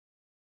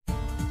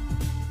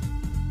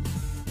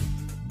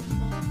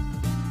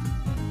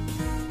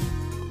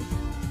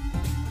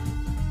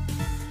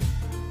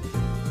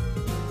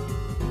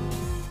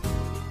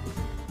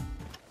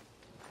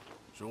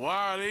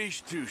why are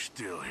these two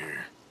still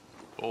here?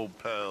 Old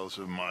pals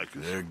of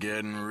Micah's. They're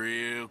getting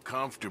real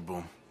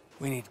comfortable.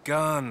 We need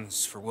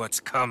guns for what's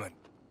coming.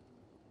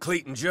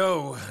 Cleet and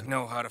Joe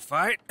know how to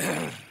fight.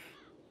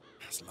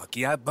 It's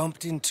lucky I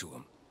bumped into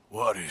them.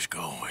 What is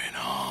going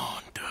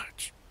on,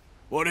 Dutch?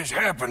 What is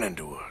happening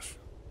to us?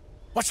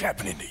 What's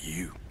happening to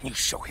you? You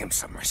show him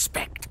some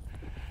respect.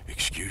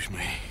 Excuse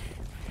me?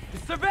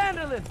 Mr.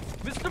 Vanderlyn!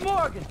 Mr.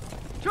 Morgan!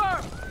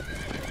 Charles!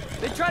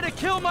 They try to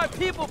kill my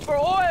people for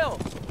oil!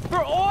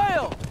 For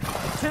oil!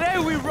 Today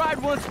we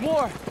ride once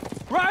more!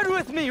 Ride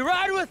with me!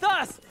 Ride with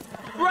us!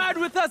 Ride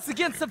with us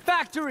against the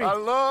factory! I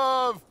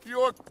love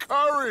your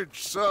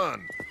courage,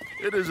 son.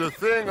 It is a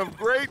thing of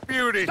great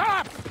beauty.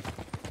 Stop!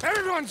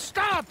 Everyone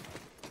stop!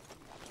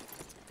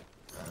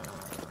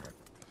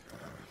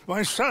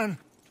 My son.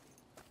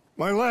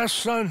 My last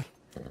son.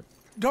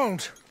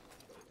 Don't.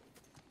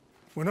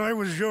 When I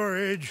was your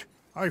age,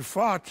 I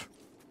fought.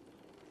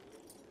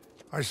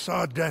 I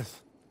saw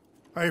death.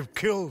 I have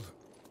killed.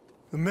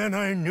 The men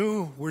I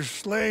knew were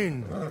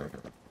slain.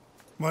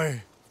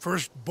 My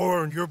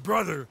firstborn, your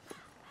brother,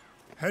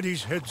 had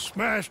his head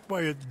smashed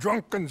by a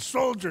drunken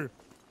soldier.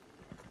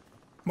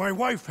 My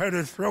wife had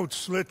her throat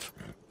slit.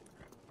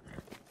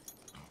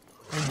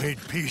 I made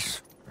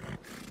peace.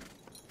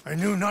 I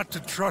knew not to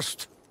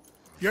trust,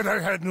 yet I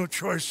had no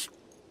choice.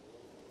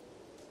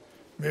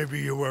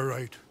 Maybe you were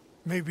right.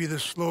 Maybe the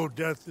slow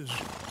death is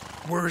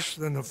worse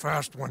than the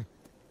fast one.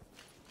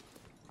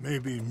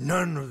 Maybe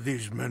none of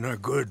these men are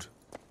good.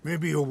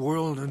 Maybe a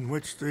world in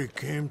which they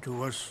came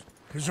to us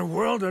is a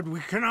world that we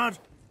cannot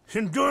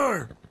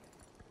endure.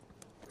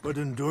 But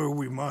endure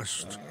we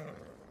must.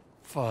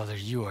 Father,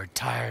 you are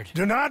tired.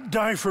 Do not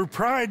die for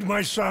pride,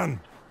 my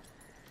son.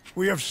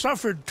 We have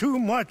suffered too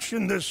much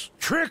in this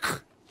trick.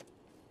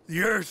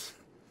 The earth,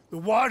 the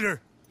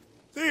water,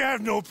 they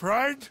have no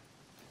pride.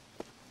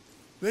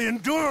 They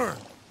endure,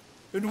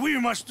 and we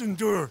must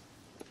endure.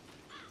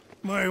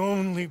 My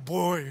only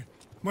boy,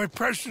 my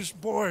precious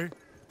boy,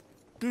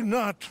 do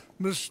not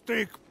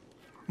mistake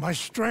my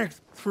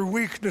strength for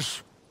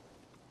weakness.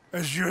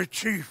 As your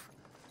chief,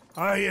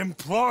 I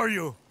implore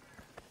you.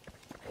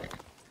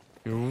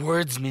 Your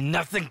words mean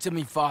nothing to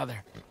me,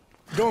 Father.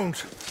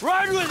 Don't.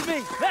 Ride with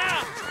me,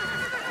 now!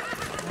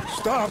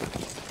 Stop.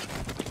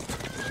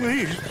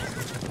 Please.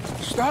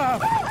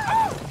 Stop.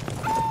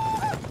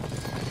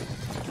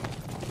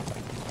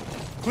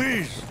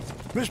 Please,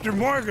 Mr.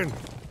 Morgan.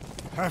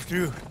 Have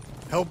to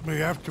help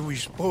me after we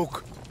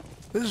spoke.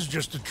 This is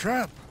just a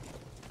trap.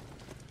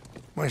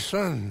 My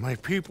son, my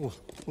people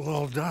will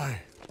all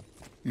die.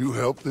 You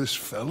help this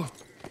fellow,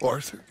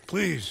 Arthur?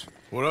 Please.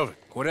 What of it?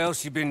 What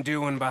else you been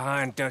doing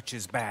behind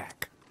Dutch's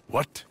back?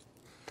 What?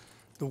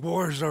 The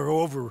wars are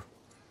over.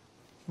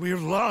 We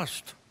have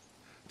lost.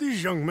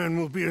 These young men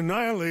will be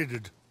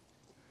annihilated.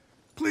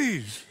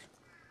 Please.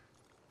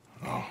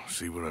 I'll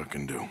see what I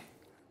can do.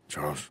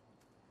 Charles?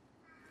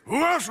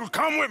 Who else will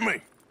come with me?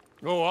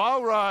 Oh,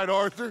 all right,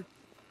 Arthur.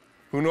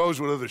 Who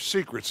knows what other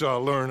secrets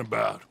I'll learn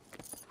about.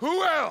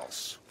 Who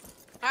else?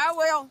 I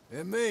will.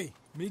 And me.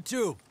 Me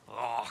too.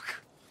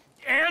 Look.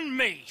 And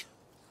me.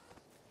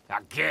 I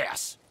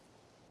guess.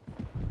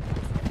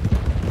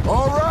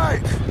 All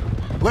right.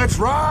 Let's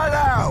ride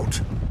out.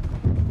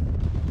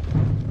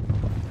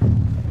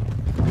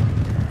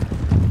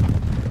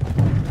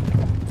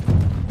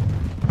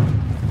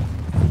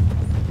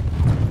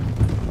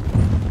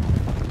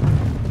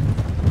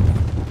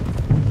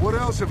 What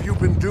else have you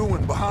been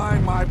doing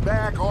behind my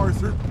back,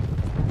 Arthur?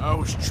 I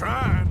was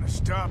trying to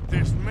stop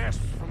this mess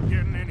from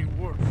getting any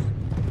worse.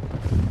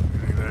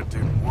 Maybe that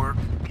didn't work.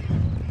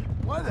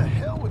 Why the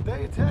hell would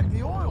they attack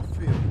the oil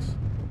fields?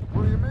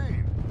 What do you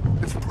mean?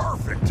 It's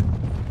perfect.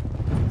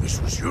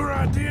 This was your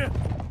idea?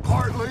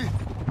 Partly.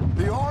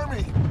 The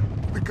army,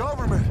 the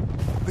government,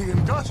 the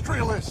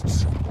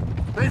industrialists.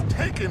 They've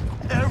taken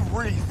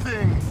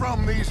everything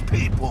from these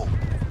people.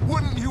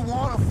 Wouldn't you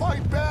want to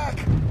fight back?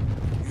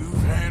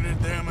 You've handed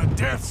them a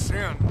death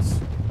sentence.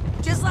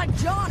 Just like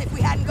John if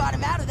we hadn't got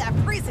him out of that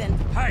prison.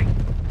 Hey,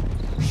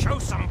 show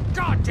some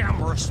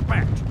goddamn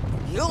respect.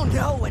 You'll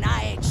know when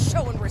I ain't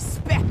showing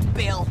respect,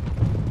 Bill.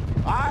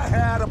 I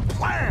had a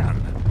plan.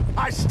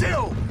 I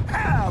still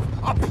have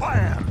a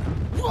plan.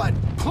 What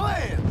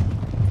plan?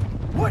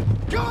 What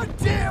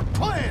goddamn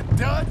plan,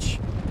 Dutch?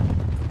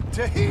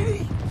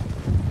 Tahiti?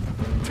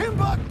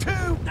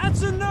 Timbuktu?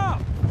 That's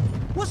enough!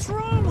 What's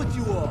wrong with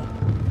you all?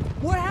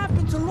 What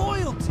happened to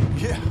loyalty?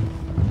 Yeah.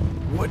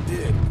 What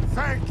did?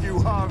 Thank you,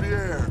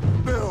 Javier.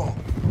 Bill.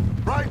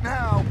 Right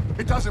now,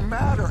 it doesn't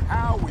matter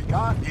how we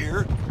got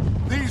here.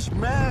 These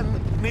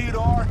men need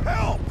our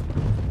help.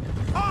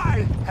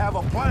 I have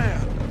a plan.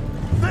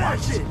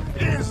 This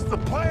is the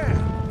plan.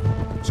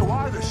 So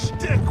either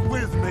stick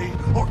with me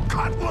or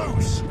cut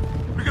loose.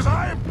 Because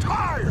I am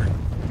tired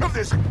of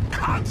this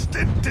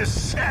constant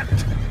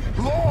descent.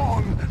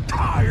 Long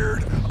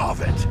tired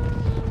of it.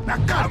 Now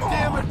come on.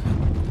 Damn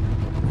it.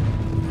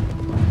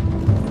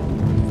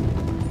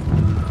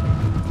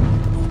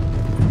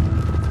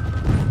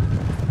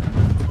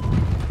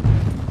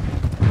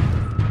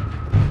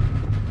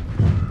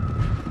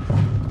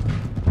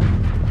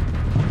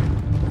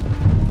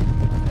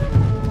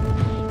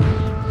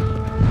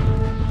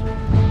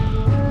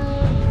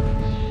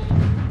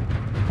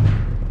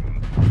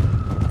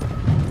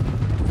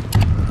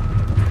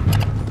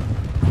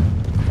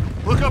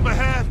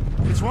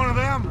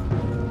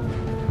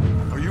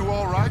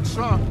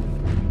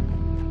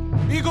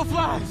 son? Eagle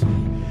flies!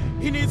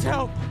 He needs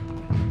help!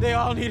 They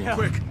all need help!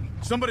 Quick,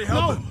 somebody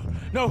help him!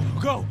 No,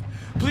 go!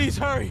 Please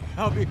hurry!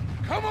 I'll be...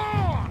 Come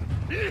on!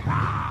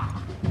 Yeehaw!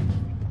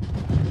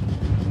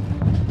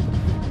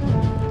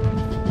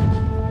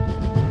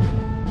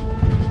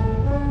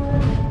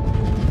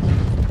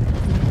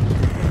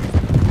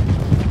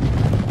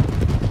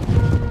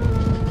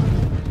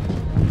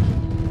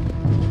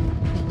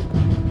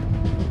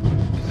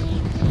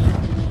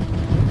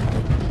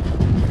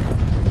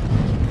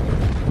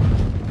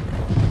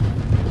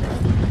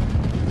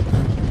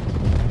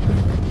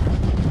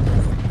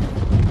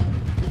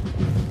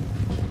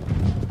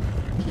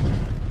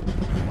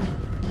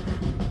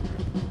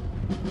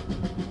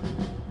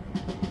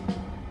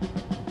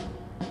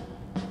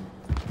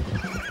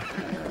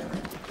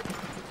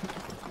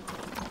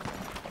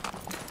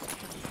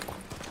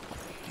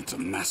 It's a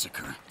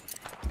massacre.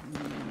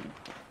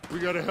 We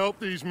gotta help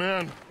these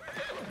men.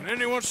 Can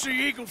anyone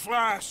see eagle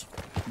flies?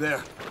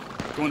 There,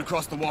 going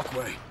across the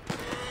walkway.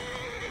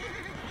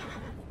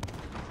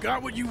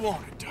 Got what you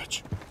wanted,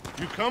 Dutch.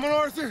 You coming,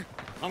 Arthur?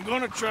 I'm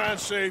gonna try and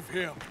save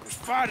him. This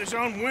fight is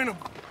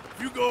unwinnable.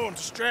 You go and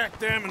distract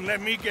them and let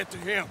me get to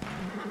him.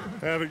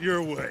 Have it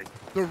your way.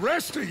 The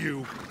rest of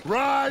you,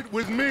 ride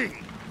with me.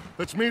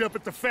 Let's meet up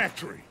at the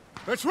factory.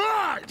 Let's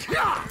ride!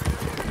 Yeah!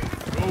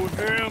 Go with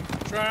him.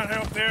 Try and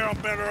help there. I'm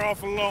better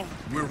off alone.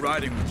 We're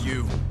riding with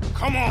you.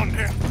 Come on,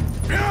 then.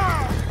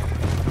 Yeah!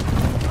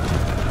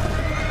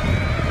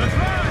 Let's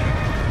ride!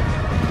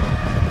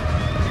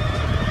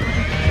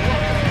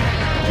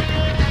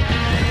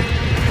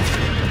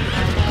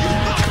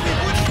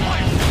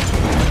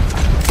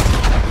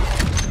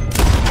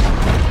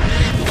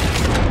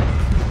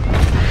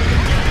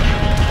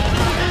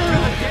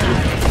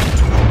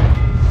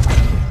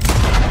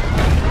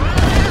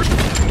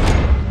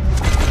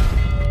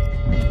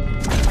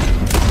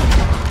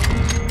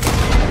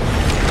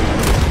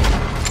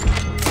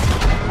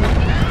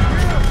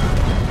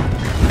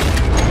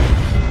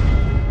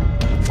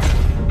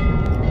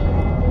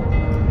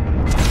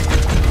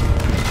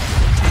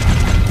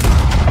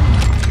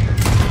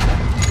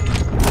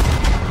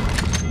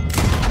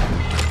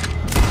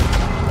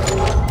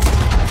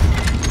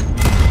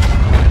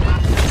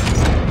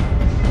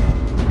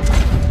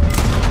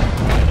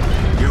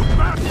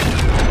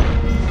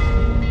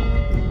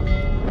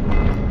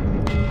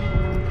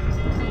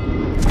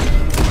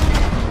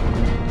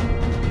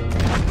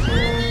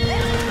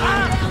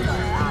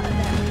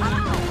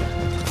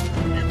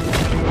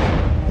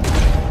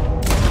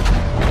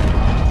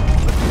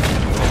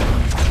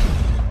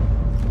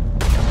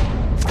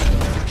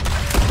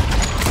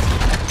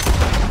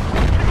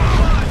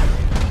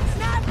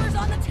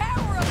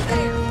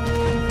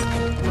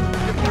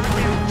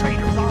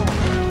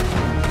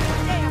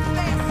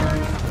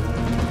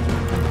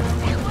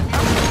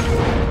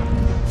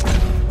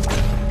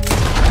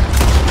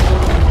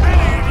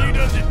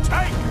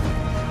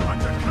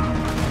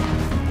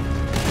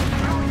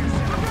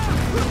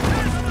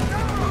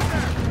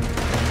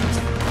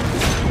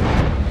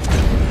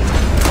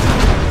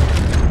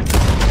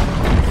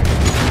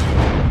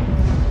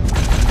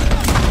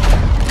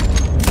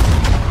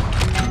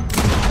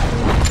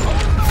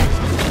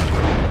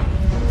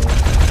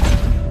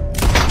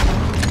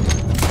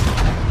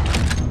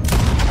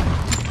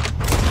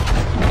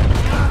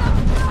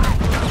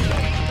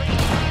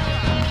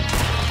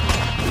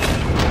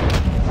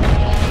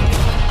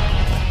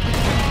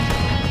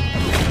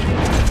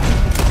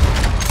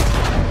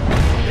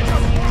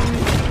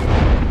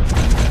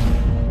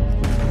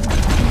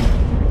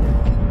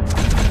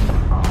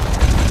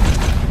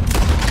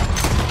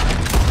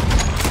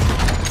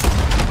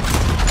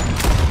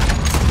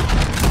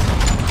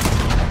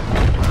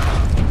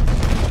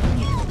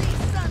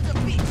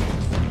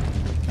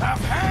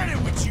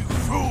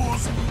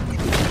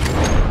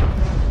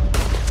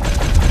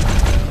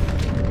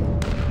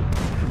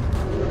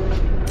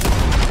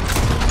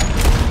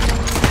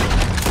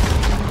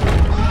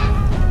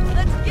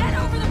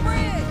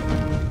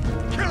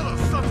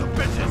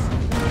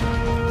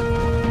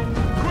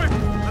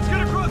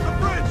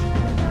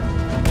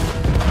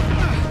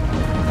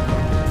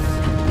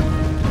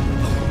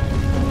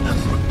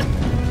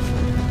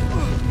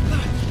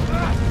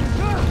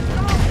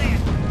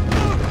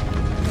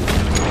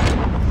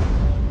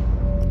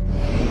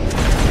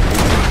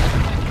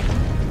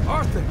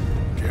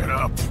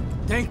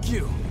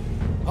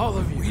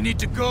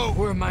 To go.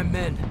 Where are my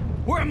men?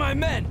 Where are my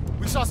men?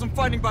 We saw some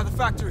fighting by the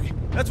factory.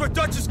 That's where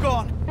Dutch is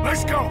gone.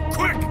 Let's go,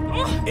 quick!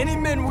 Any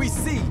men we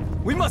see,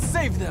 we must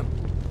save them.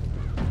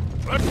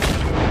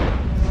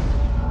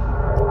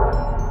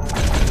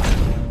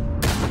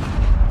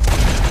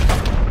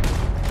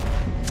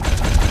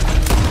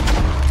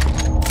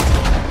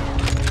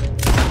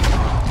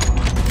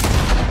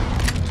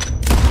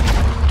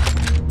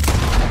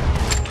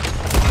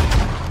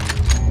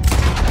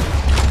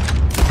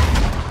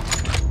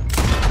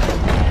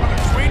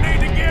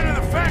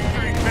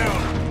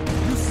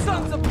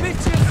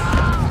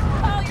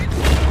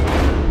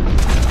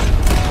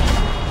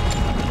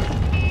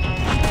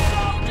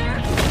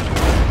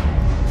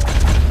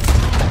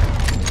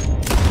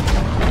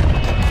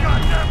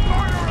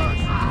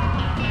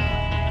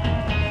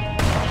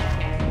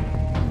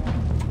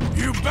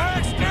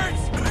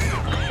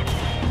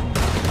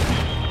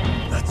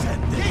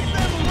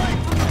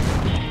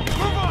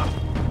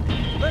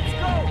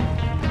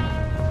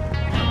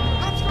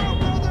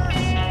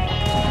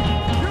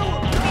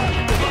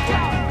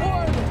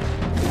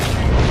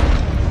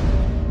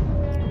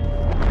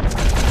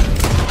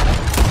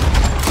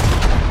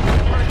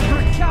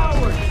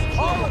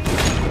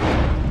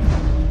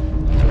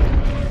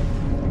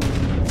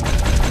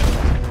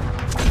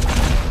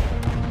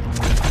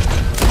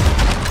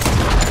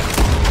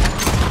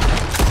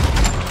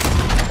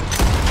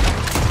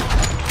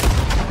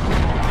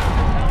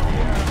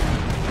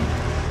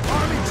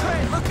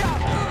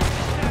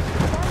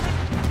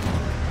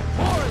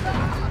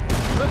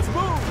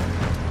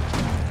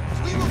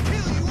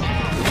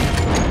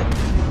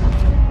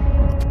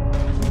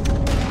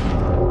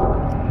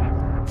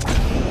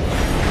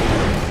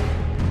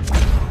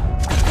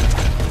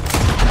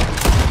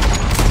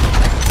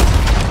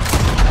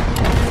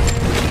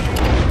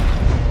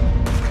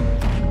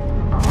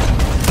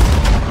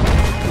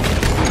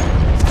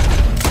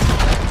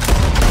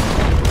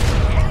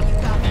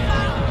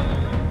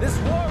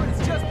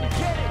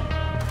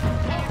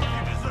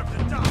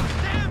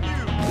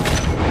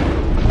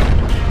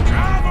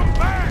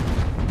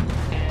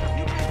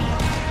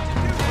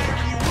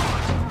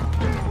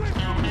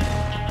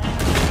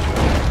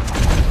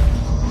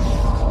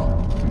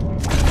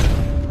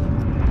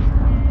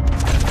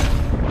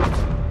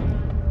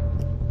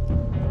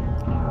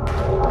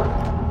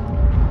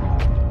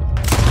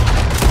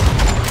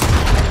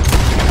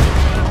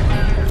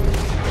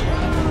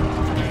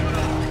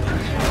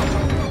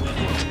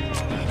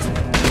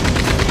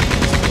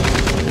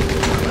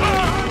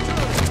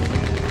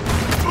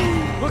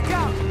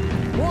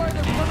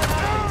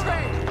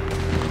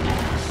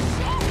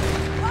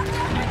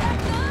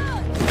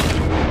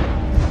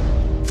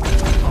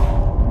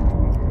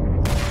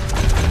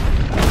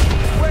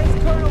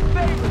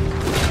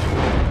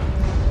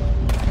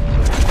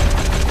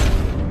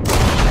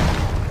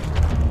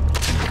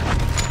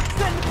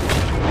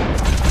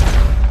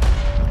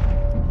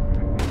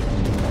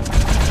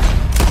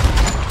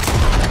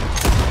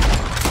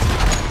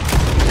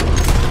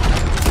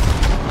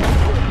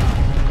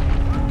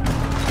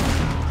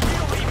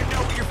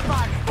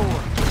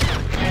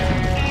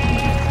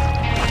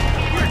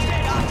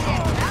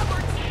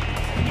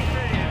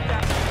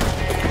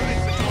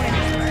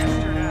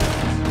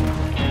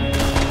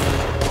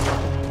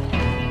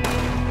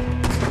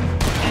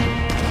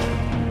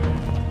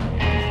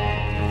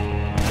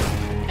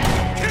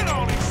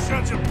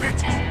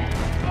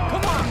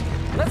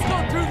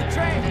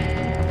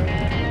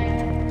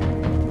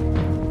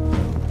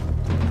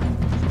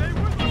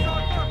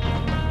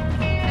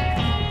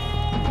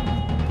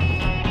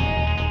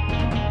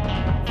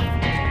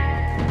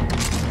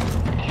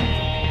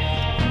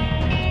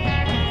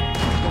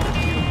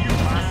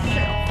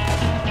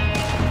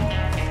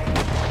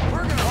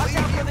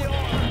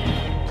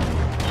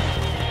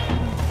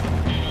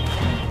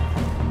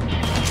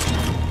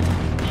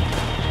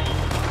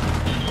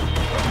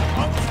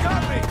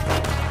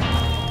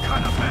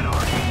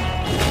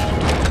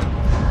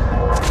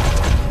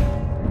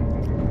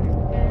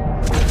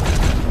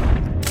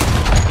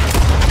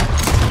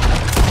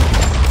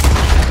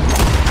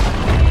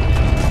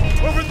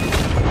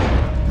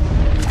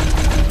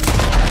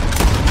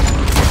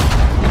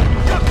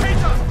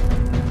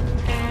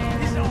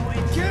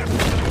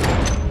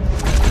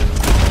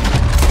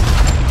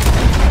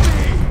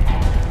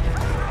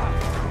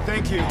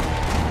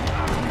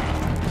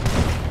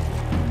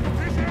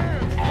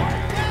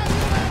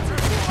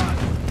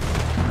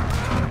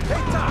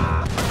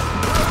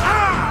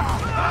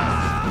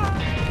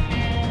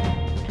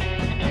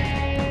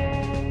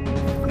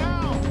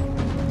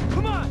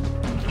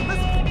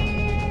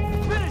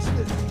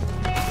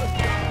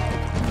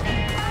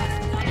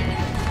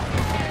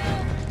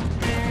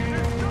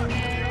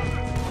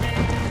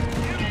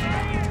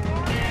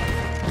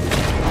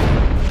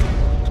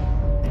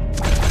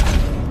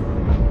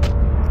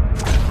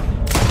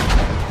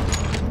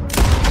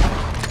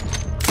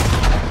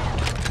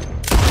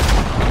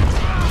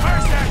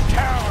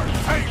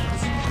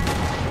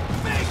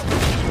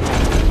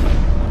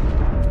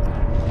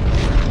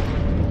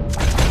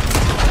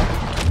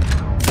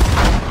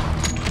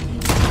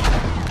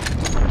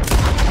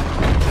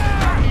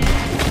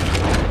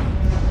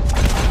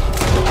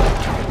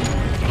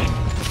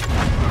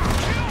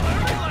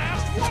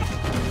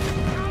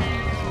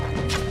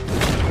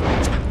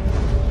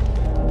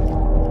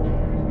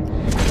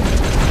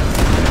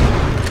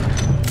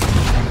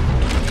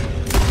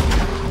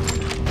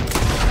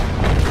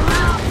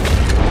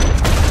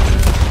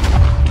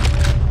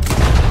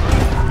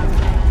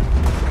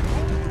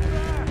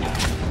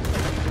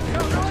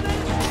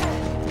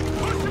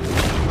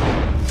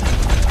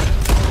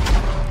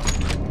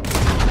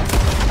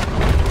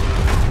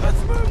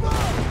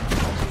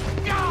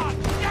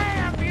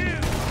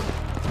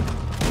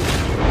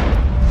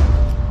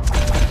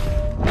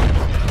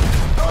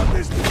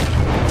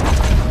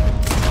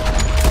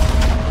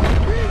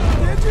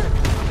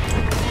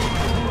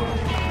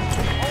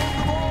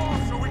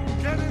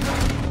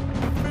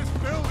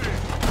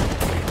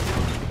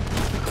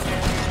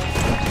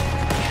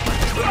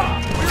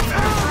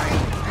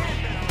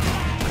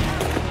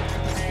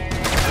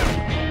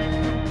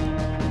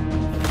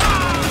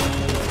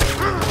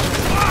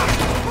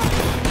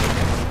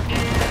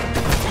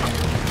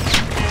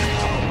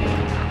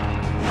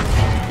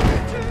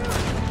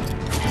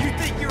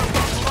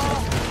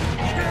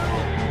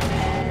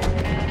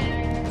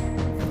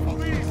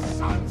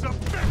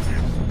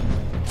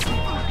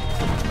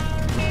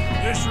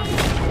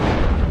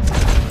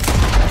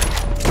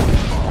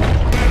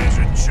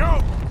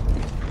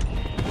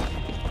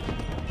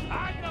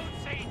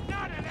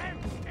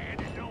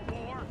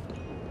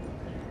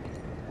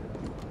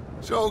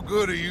 So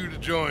good of you to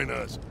join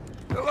us.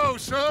 Hello,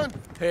 son.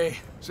 Hey,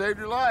 Saved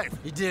your life.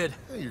 you did.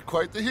 Hey, you're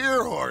quite the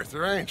hero,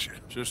 Arthur, ain't you?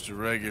 Just a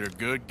regular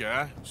good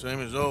guy, same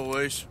as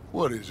always.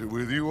 What is it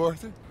with you,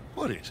 Arthur?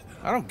 What is it?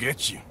 I don't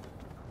get you.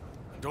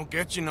 I don't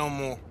get you no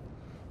more.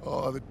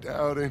 Oh, the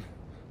doubting.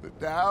 The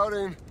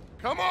doubting.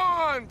 Come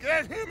on,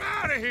 get him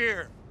out of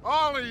here.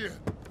 All of you.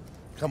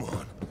 Come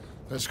on.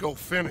 Let's go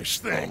finish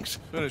things.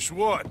 Finish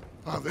what?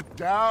 Oh, the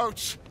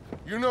doubts.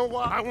 You know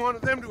why I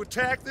wanted them to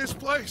attack this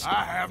place?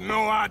 I have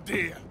no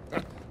idea.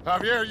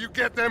 Javier, you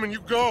get them and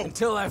you go.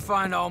 Until I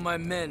find all my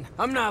men,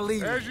 I'm not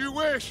leaving. As you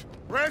wish.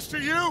 Rest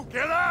of you,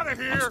 get out of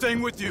here. I'm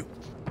staying with you.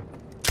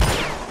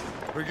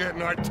 We're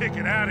getting our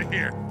ticket out of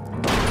here.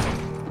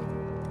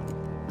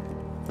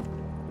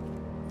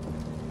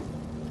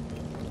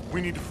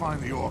 We need to find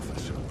the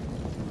office.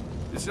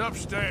 It's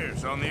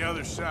upstairs on the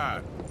other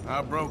side.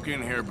 I broke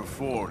in here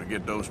before to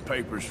get those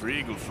papers for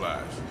eagle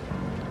flies.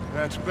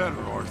 That's better,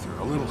 Arthur.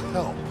 A little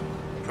help.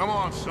 Come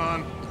on,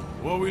 son.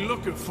 What are we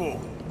looking for?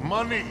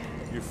 Money,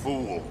 you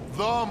fool.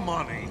 The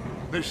money.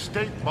 There's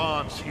state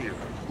bonds here.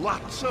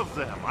 Lots of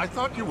them. I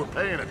thought you were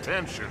paying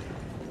attention.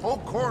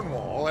 Old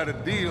Cornwall had a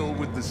deal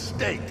with the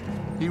state.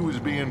 He was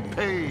being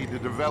paid to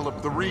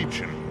develop the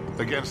region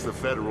against the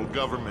federal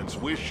government's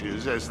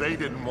wishes, as they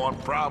didn't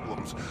want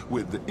problems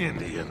with the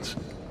Indians.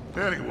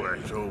 Anyway,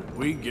 So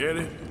we get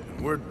it,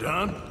 and we're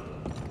done?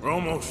 We're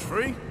almost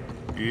free?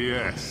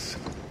 yes.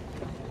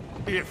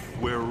 If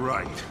we're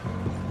right.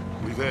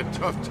 We've had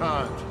tough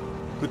times.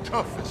 The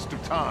toughest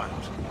of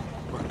times.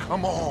 But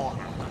come on.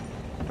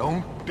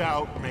 Don't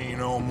doubt me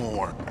no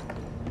more.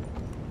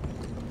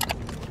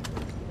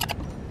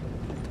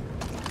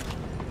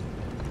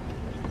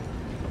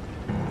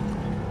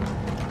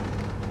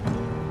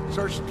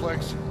 Search the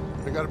place.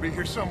 They gotta be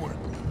here somewhere.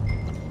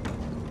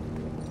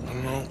 I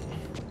don't know.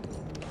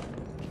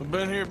 I've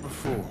been here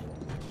before.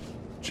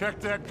 Check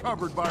that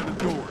cupboard by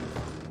the door.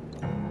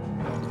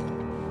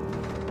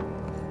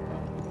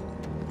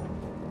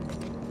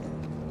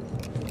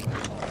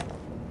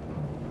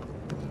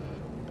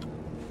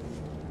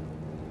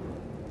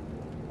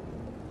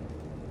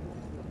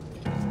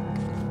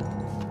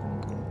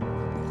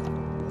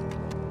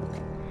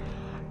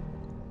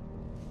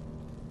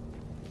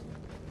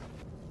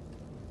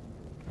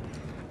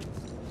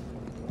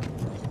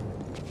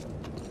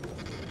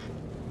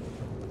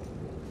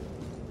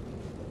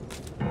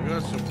 We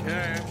got some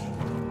cash.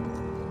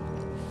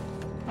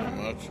 How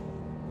much?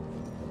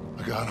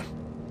 I got him.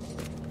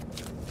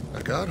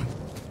 I got him.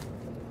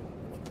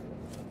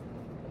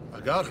 I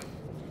got him.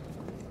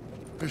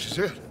 This is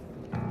it.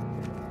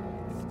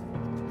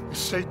 It's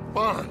state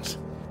bonds.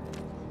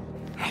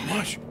 How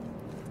much?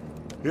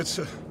 It's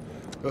a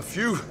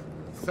few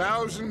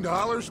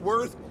 $1,000s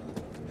worth,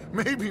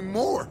 maybe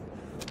more.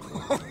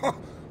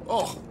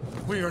 Oh,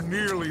 we are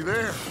nearly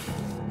there.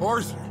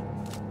 Arthur,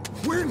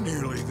 we're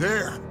nearly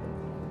there.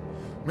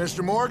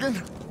 Mr.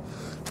 Morgan,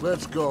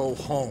 let's go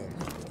home.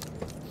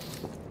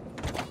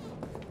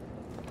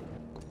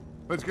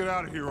 Let's get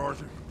out of here,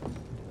 Arthur.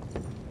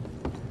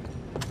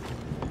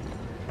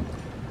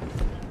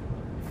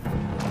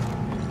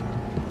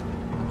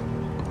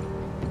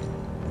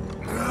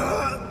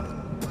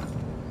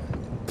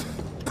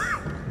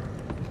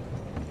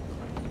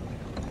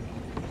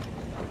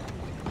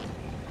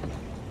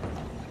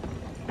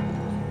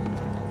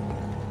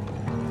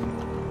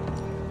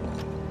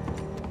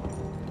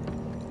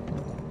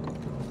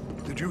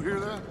 Did you hear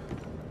that?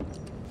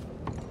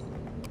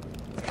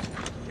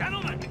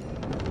 Gentlemen,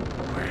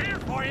 we're here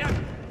for you.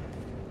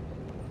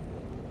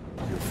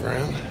 Your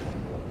friend?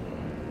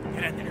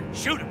 Get in there.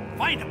 Shoot him.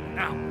 Find him.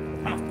 Now.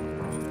 Come on.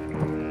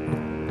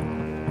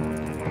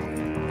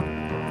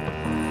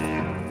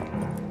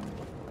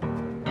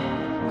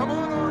 Come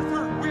on,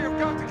 Arthur. We have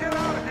got to get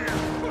out of here.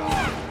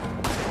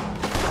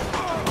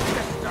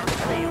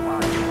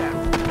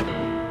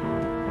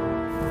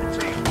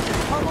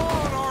 Come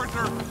on,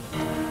 Arthur.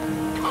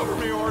 Cover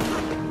me,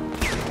 Arthur.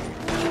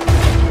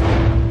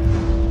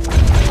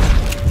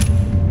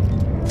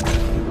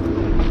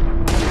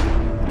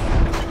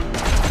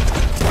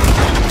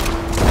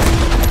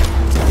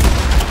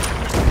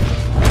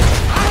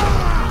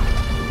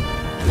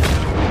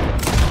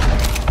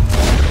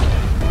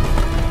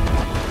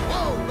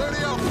 Whoa,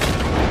 ready up.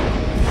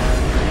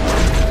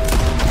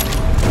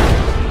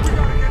 We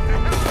gotta get the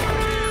hell out of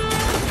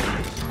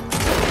here.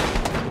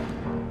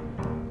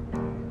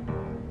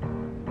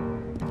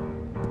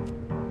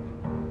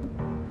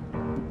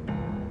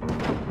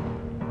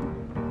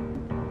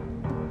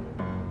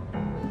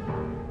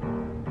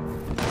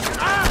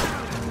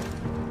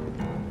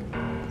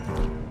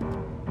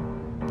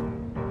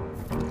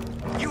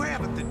 You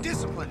haven't the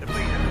discipline to beat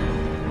her.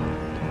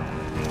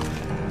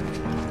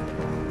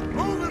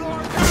 Move it,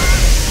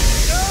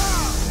 Arthur.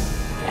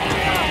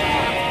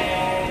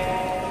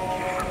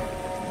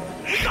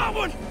 We got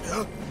one!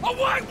 A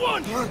white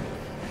one!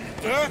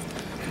 Dad?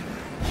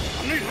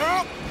 I need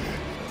help!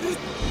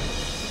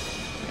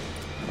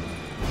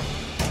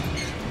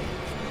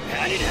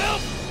 I need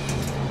help!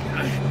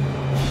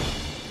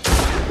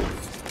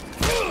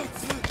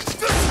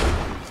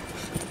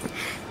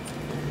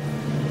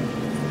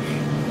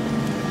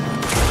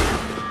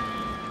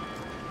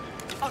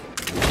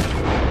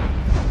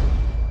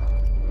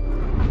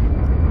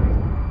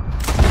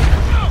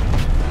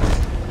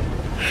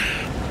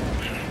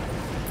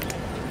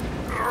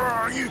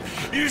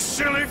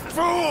 silly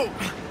fool!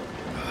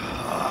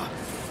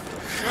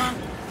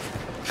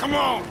 Come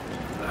on!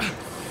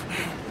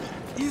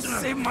 You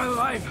saved my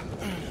life.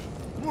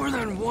 More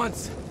than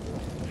once.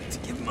 To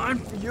give mine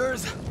for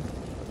yours.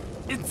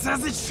 It's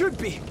as it should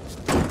be.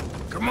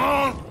 Come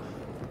on!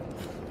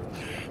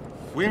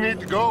 We need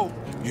to go.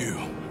 You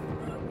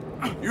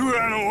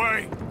ran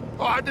away.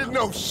 Oh, I did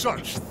no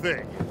such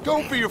thing.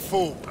 Don't be a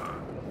fool.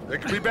 They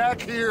could be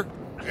back here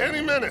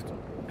any minute.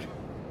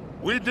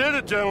 We did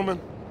it, gentlemen.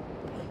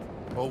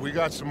 Oh, we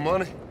got some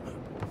money.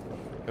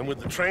 And with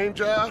the train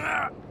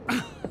job,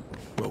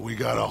 well, we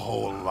got a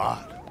whole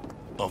lot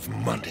of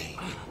money.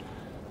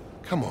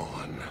 Come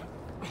on.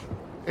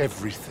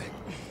 Everything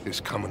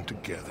is coming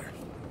together.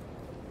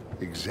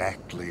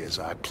 Exactly as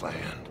I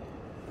planned.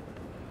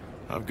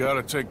 I've got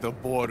to take the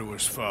boy to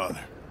his father.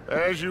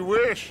 As you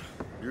wish.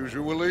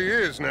 Usually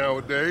is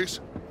nowadays.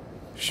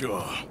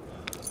 Sure.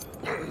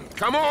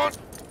 Come on!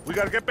 We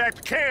gotta get back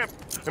to camp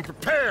and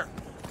prepare.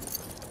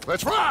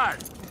 Let's ride!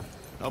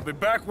 I'll be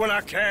back when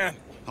I can.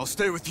 I'll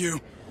stay with you.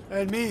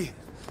 And me,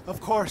 of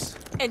course.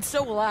 And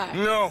so will I.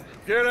 No,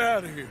 get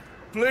out of here.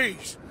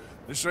 Please.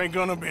 This ain't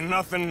gonna be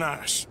nothing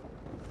nice.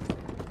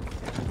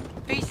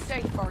 Be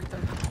safe, Arthur.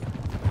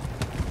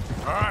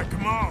 All right,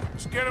 come on.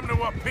 Let's get him to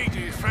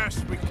Wapiti as fast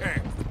as we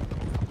can.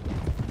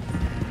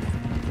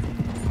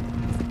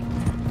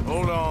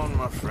 Hold on,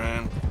 my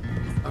friend.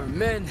 Our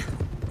men...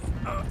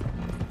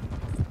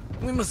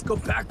 we must go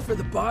back for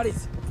the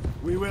bodies.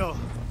 We will.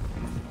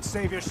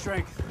 Save your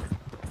strength.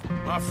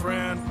 My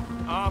friend,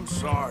 I'm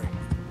sorry.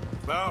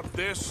 About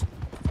this,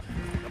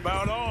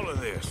 about all of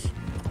this.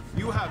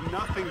 You have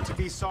nothing to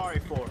be sorry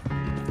for.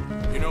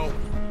 You know,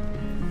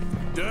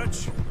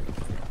 Dutch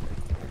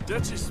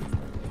is...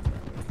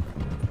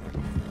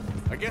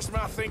 I guess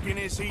my thinking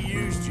is he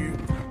used you.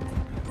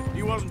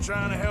 He wasn't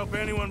trying to help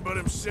anyone but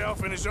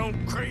himself and his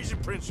own crazy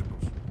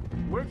principles.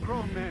 We're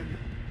grown men.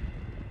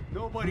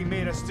 Nobody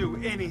made us do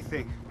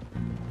anything.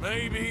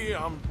 Maybe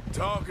I'm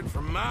talking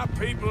for my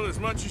people as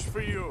much as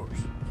for yours.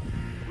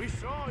 We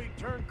saw he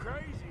turned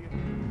crazy,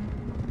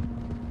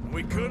 and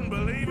we couldn't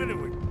believe it,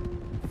 and we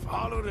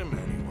followed him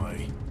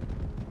anyway.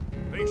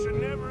 They should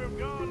never have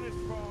gone this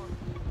far.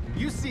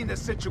 You seen the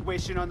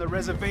situation on the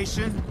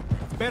reservation?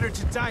 Better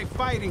to die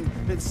fighting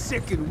than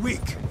sick and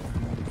weak.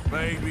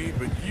 Maybe,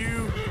 but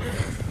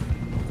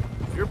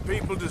your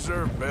people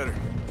deserve better.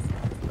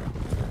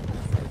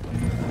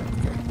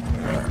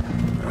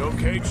 You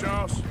okay,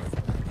 Charles?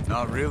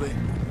 Not really.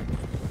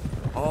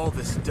 All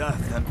this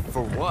death, and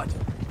for what?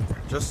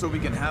 Just so we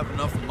can have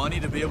enough money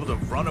to be able to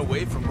run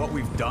away from what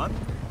we've done?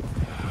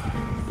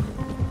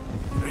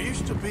 There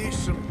used to be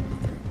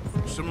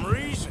some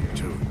reason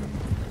to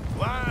it.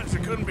 Lines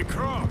that couldn't be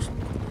crossed.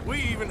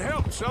 We even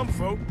helped some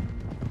folk.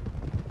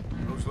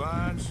 Those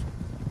lines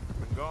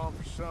have been gone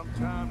for some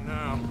time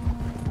now.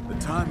 The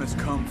time has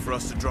come for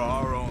us to draw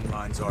our own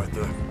lines,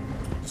 Arthur.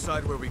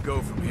 Decide where we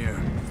go from here.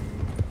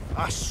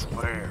 I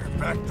swear,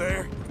 back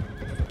there,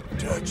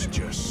 Dutch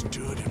just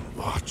stood and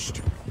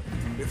watched.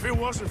 If it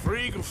wasn't for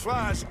Eagle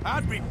Flies,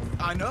 I'd be...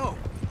 I know.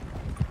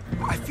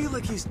 I feel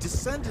like he's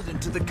descended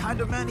into the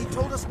kind of man he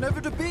told us never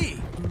to be.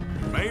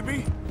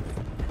 Maybe.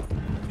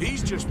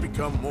 He's just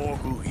become more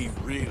who he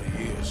really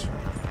is.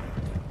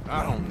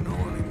 I don't know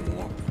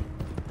anymore.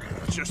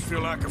 I just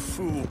feel like a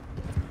fool.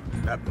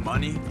 That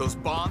money, those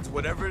bonds,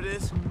 whatever it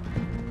is,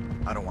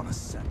 I don't want a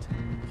cent.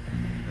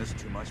 There's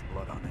too much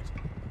blood on it.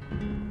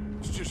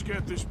 Let's just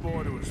get this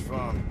boy to his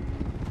father.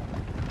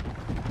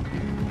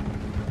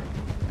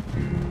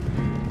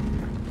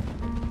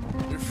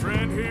 Your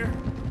friend here,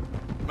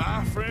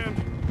 my friend,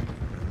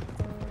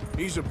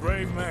 he's a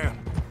brave man.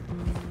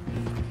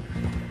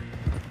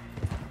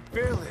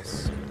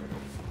 Fearless.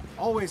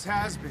 Always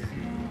has been.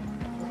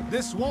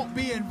 This won't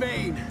be in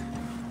vain.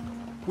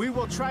 We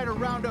will try to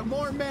round up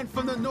more men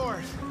from the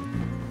north,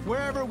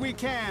 wherever we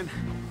can.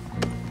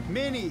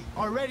 Many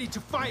are ready to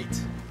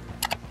fight.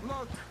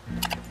 Look,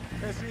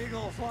 as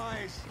Eagle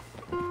Flies.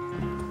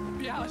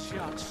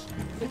 Bialyshots.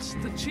 It's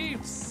the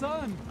chief's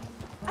son.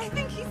 I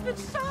think he's been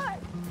shot.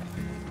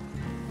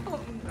 Oh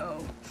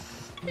no.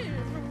 He's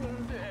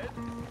wounded.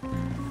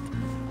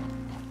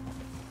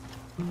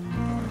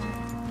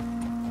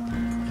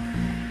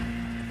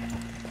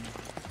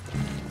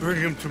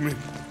 Bring him to me.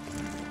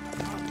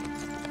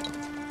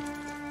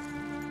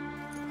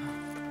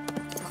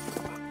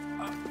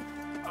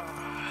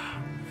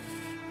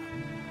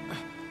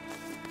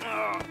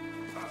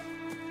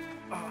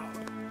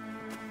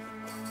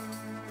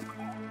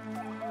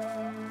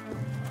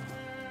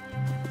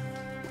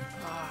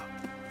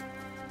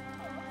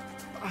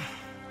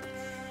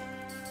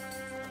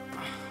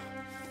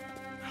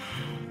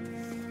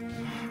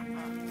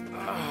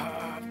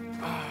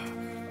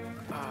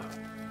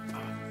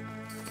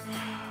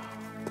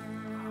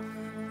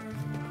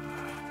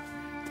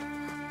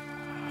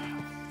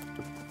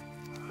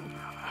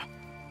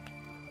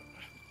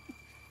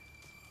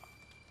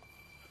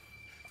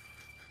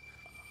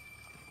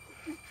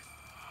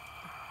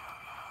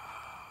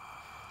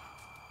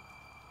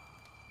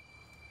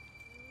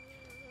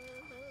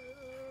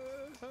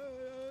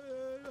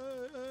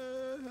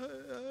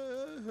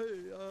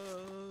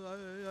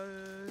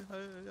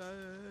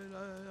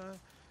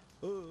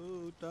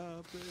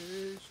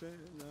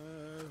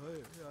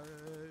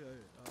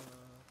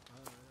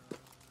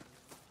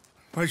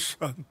 My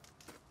son.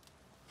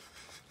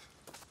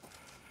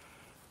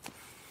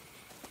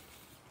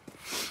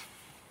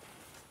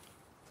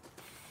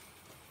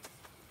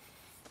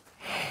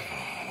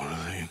 What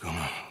are they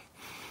gonna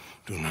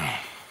do now?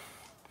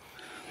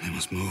 They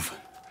must move.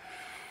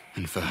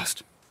 And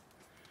fast.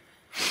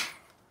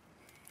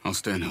 I'll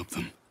stay and help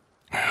them.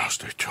 Yeah, I'll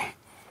stay too.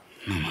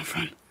 No, my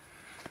friend.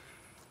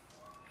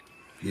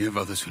 You have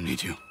others who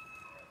need you.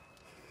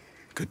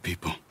 Good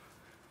people.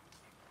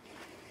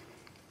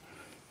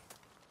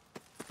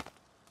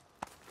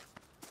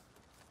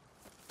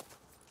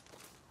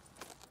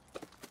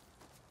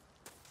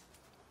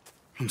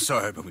 I'm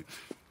sorry, but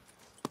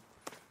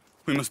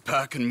we must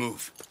pack and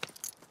move.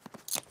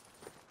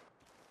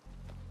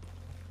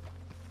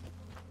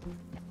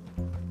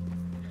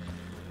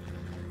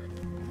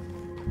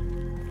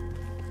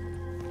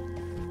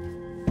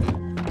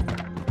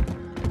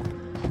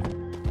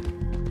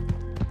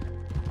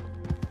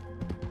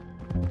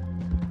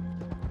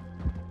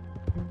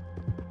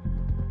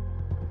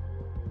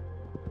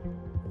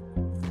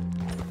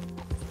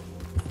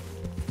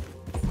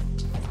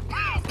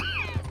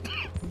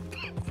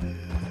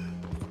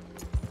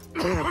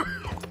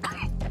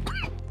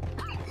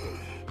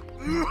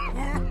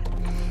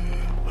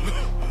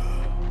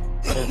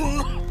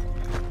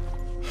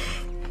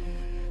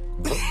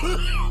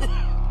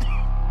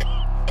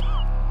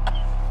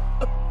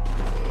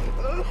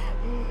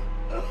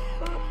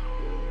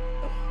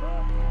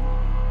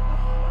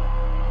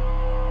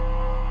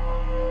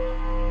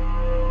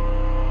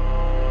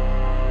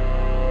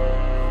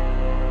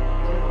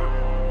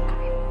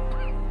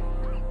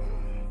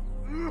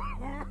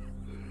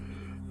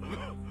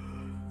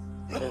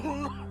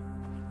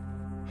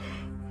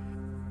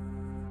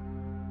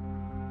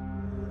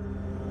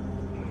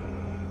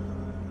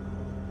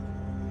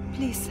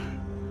 Please,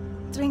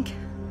 drink.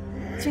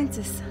 Drink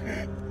this.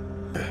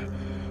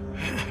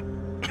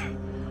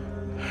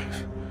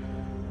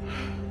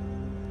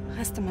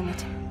 Rest a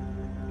minute.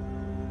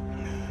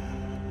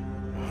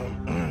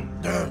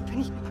 Wenn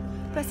ich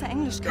besser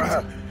Englisch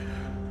könnte.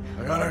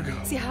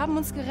 Sie haben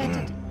uns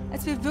gerettet,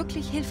 als wir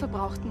wirklich Hilfe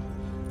brauchten.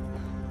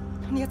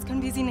 Und jetzt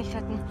können wir sie nicht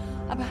retten.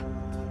 Aber